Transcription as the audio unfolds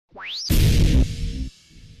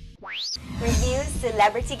Reviews,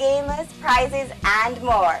 celebrity gamers, prizes, and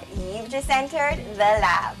more. You've just entered the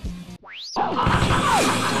lab.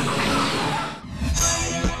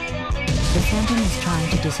 The Phantom is trying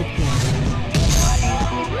to disappear.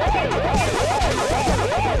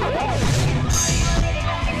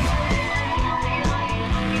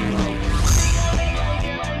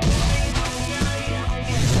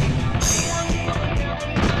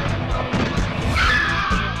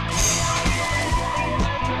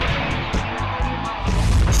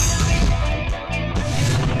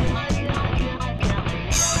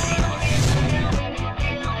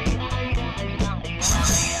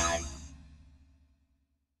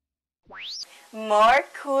 More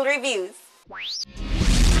cool reviews.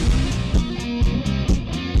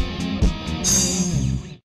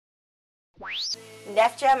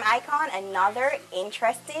 Def Jam Icon, another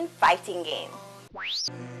interesting fighting game.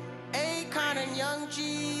 Akon and Young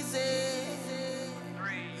Jesus.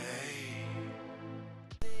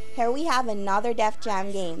 Here we have another Def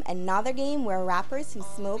Jam game, another game where rappers who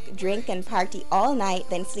smoke, drink, and party all night,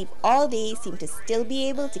 then sleep all day seem to still be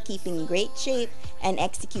able to keep in great shape and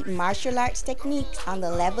execute martial arts techniques on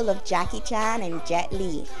the level of Jackie Chan and Jet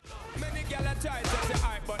Li.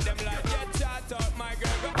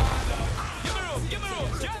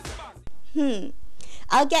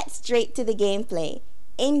 I'll get straight to the gameplay.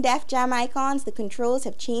 In Def Jam Icons, the controls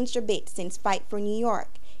have changed a bit since Fight for New York.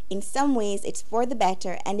 In some ways it's for the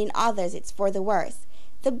better, and in others it's for the worse.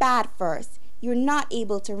 The bad first. You're not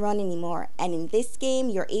able to run anymore, and in this game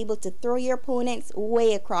you're able to throw your opponents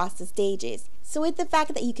way across the stages. So with the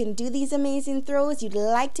fact that you can do these amazing throws, you'd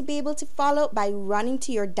like to be able to follow up by running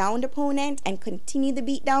to your downed opponent and continue the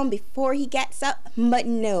beatdown before he gets up, but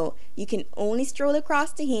no, you can only stroll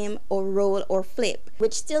across to him or roll or flip,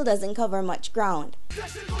 which still doesn't cover much ground.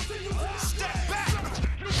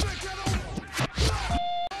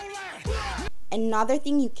 Another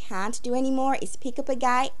thing you can't do anymore is pick up a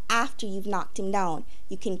guy after you've knocked him down.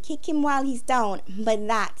 You can kick him while he's down, but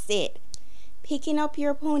that's it. Picking up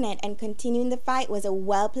your opponent and continuing the fight was a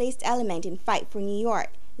well-placed element in Fight for New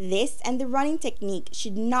York. This and the running technique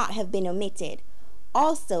should not have been omitted.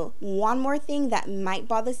 Also, one more thing that might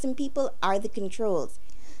bother some people are the controls.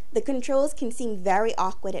 The controls can seem very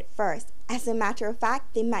awkward at first. As a matter of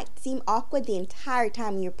fact, they might seem awkward the entire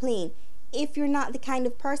time you're playing, if you're not the kind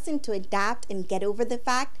of person to adapt and get over the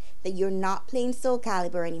fact that you're not playing Soul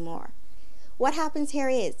Calibur anymore. What happens here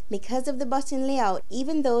is, because of the button layout,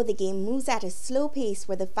 even though the game moves at a slow pace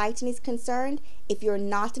where the fighting is concerned, if you're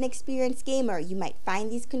not an experienced gamer, you might find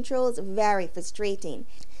these controls very frustrating.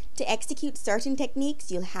 To execute certain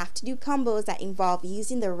techniques, you'll have to do combos that involve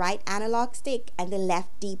using the right analog stick and the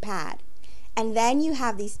left D-pad. And then you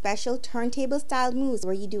have these special turntable styled moves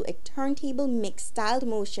where you do a turntable mix styled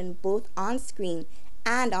motion both on screen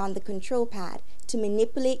and on the control pad to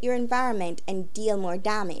manipulate your environment and deal more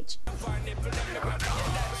damage.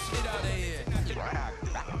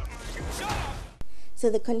 So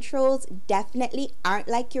the controls definitely aren't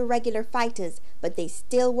like your regular fighters, but they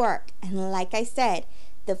still work. And like I said,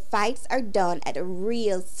 the fights are done at a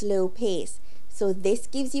real slow pace. So this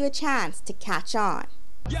gives you a chance to catch on.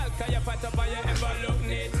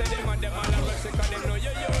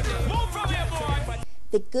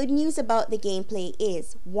 The good news about the gameplay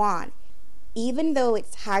is, 1. Even though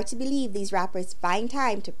it's hard to believe these rappers find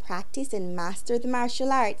time to practice and master the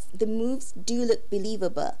martial arts, the moves do look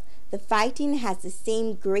believable. The fighting has the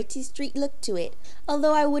same gritty street look to it,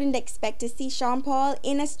 although I wouldn't expect to see Sean Paul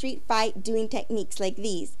in a street fight doing techniques like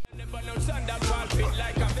these.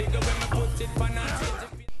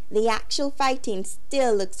 The actual fighting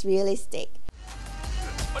still looks realistic.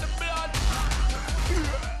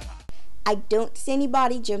 I don't see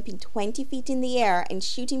anybody jumping 20 feet in the air and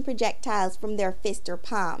shooting projectiles from their fists or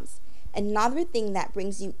palms. Another thing that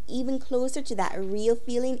brings you even closer to that real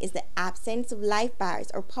feeling is the absence of life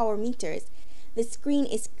bars or power meters. The screen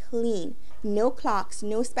is clean. No clocks,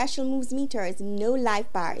 no special moves meters, no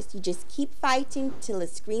life bars. You just keep fighting till the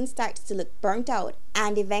screen starts to look burnt out.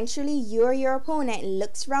 And eventually you or your opponent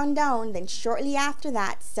looks run down, then shortly after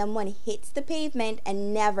that someone hits the pavement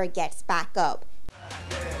and never gets back up.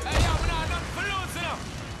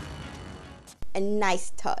 A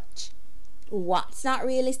nice touch. What's not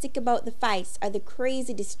realistic about the fights are the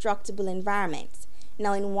crazy destructible environments.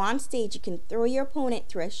 Now in one stage you can throw your opponent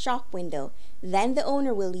through a shop window. Then the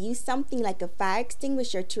owner will use something like a fire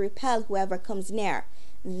extinguisher to repel whoever comes near.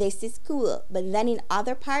 This is cool, but then in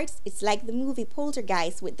other parts it's like the movie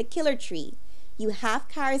Poltergeist with the killer tree. You have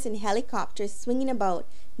cars and helicopters swinging about,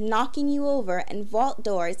 knocking you over, and vault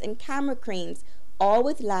doors and camera cranes, all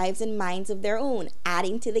with lives and minds of their own,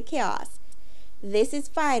 adding to the chaos. This is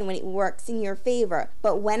fine when it works in your favor,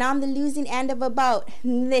 but when on the losing end of a bout,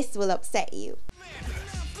 this will upset you.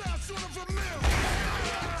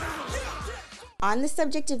 On the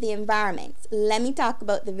subject of the environments, let me talk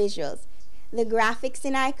about the visuals. The graphics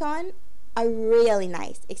in Icon are really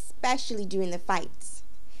nice, especially during the fights.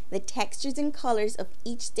 The textures and colors of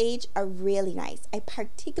each stage are really nice. I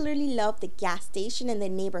particularly love the gas station and the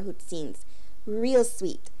neighborhood scenes. Real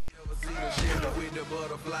sweet.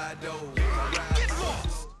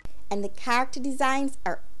 And the character designs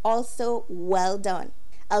are also well done.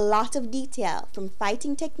 A lot of detail, from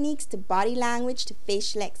fighting techniques to body language to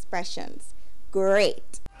facial expressions.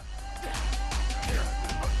 Great.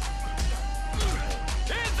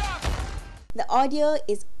 The audio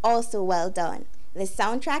is also well done. The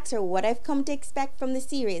soundtracks are what I've come to expect from the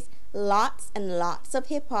series. Lots and lots of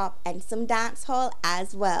hip hop and some dance hall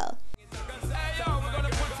as well.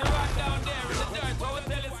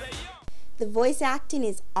 The voice acting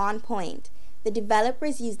is on point. The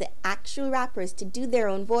developers use the actual rappers to do their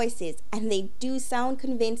own voices, and they do sound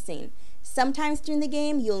convincing. Sometimes during the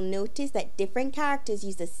game, you'll notice that different characters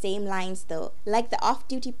use the same lines though, like the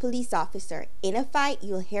off-duty police officer. In a fight,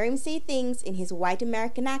 you'll hear him say things in his white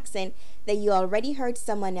American accent that you already heard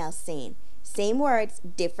someone else saying. Same words,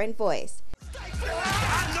 different voice.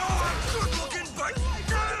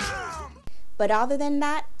 But other than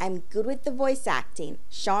that, I'm good with the voice acting.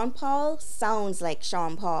 Sean Paul sounds like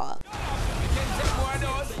Sean Paul.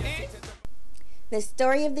 The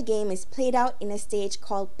story of the game is played out in a stage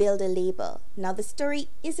called Build a Label. Now the story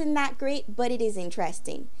isn't that great, but it is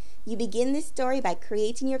interesting. You begin this story by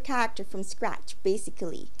creating your character from scratch,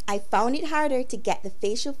 basically. I found it harder to get the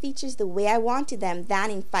facial features the way I wanted them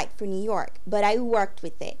than in Fight for New York, but I worked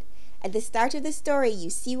with it. At the start of the story, you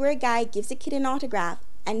see where a guy gives a kid an autograph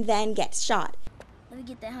and then gets shot. Let me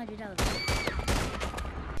get that $100.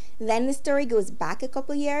 Then the story goes back a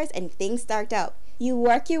couple years and things start up. You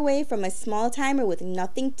work your way from a small timer with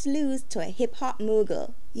nothing to lose to a hip-hop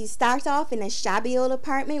mogul. You start off in a shabby old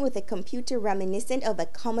apartment with a computer reminiscent of a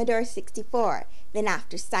Commodore 64. Then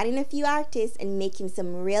after signing a few artists and making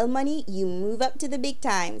some real money, you move up to the big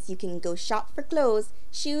times. You can go shop for clothes,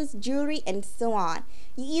 shoes, jewelry, and so on.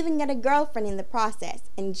 You even get a girlfriend in the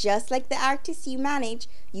process. And just like the artists you manage,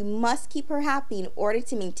 you must keep her happy in order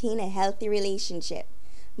to maintain a healthy relationship.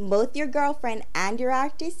 Both your girlfriend and your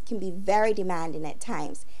artist can be very demanding at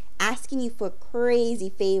times, asking you for crazy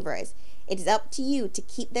favors. It's up to you to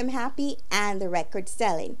keep them happy and the record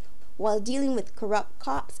selling, while dealing with corrupt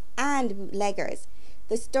cops and bootleggers.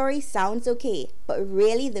 The story sounds okay, but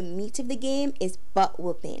really the meat of the game is butt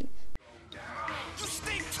whooping.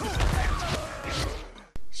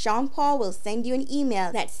 Sean Paul will send you an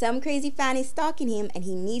email that some crazy fan is stalking him and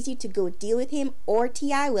he needs you to go deal with him, or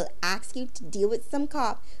T.I. will ask you to deal with some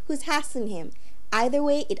cop who's hassling him. Either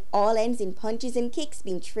way, it all ends in punches and kicks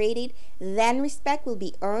being traded, then respect will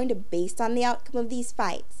be earned based on the outcome of these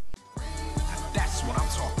fights. That's what I'm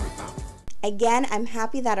talking about. Again, I'm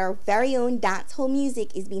happy that our very own dancehall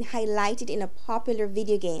music is being highlighted in a popular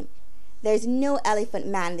video game. There's no Elephant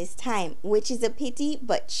Man this time, which is a pity,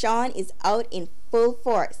 but Sean is out in full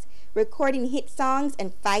force, recording hit songs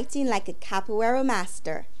and fighting like a capoeira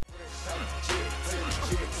master.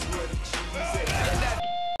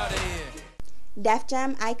 Def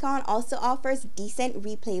Jam Icon also offers decent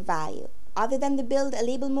replay value. Other than the Build a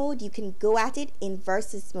Label mode, you can go at it in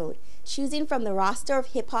Versus mode, choosing from the roster of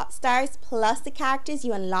hip-hop stars plus the characters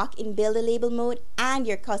you unlock in Build a Label mode and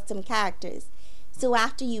your custom characters. So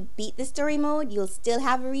after you beat the story mode, you'll still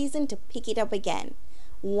have a reason to pick it up again.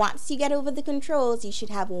 Once you get over the controls, you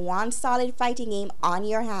should have one solid fighting game on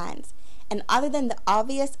your hands. And other than the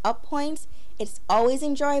obvious up points, it's always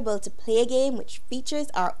enjoyable to play a game which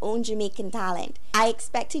features our own Jamaican talent. I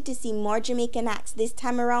expected to see more Jamaican acts this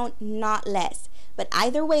time around, not less. But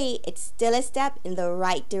either way, it's still a step in the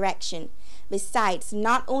right direction. Besides,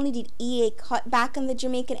 not only did EA cut back on the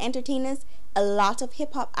Jamaican entertainers, a lot of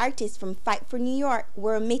hip-hop artists from Fight for New York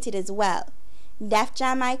were omitted as well. Def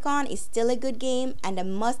Jam Icon is still a good game and a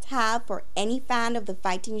must-have for any fan of the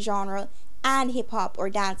fighting genre and hip-hop or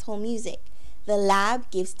dancehall music. The Lab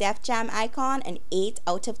gives Def Jam Icon an 8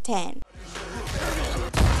 out of 10.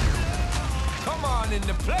 Come on in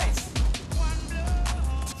the place.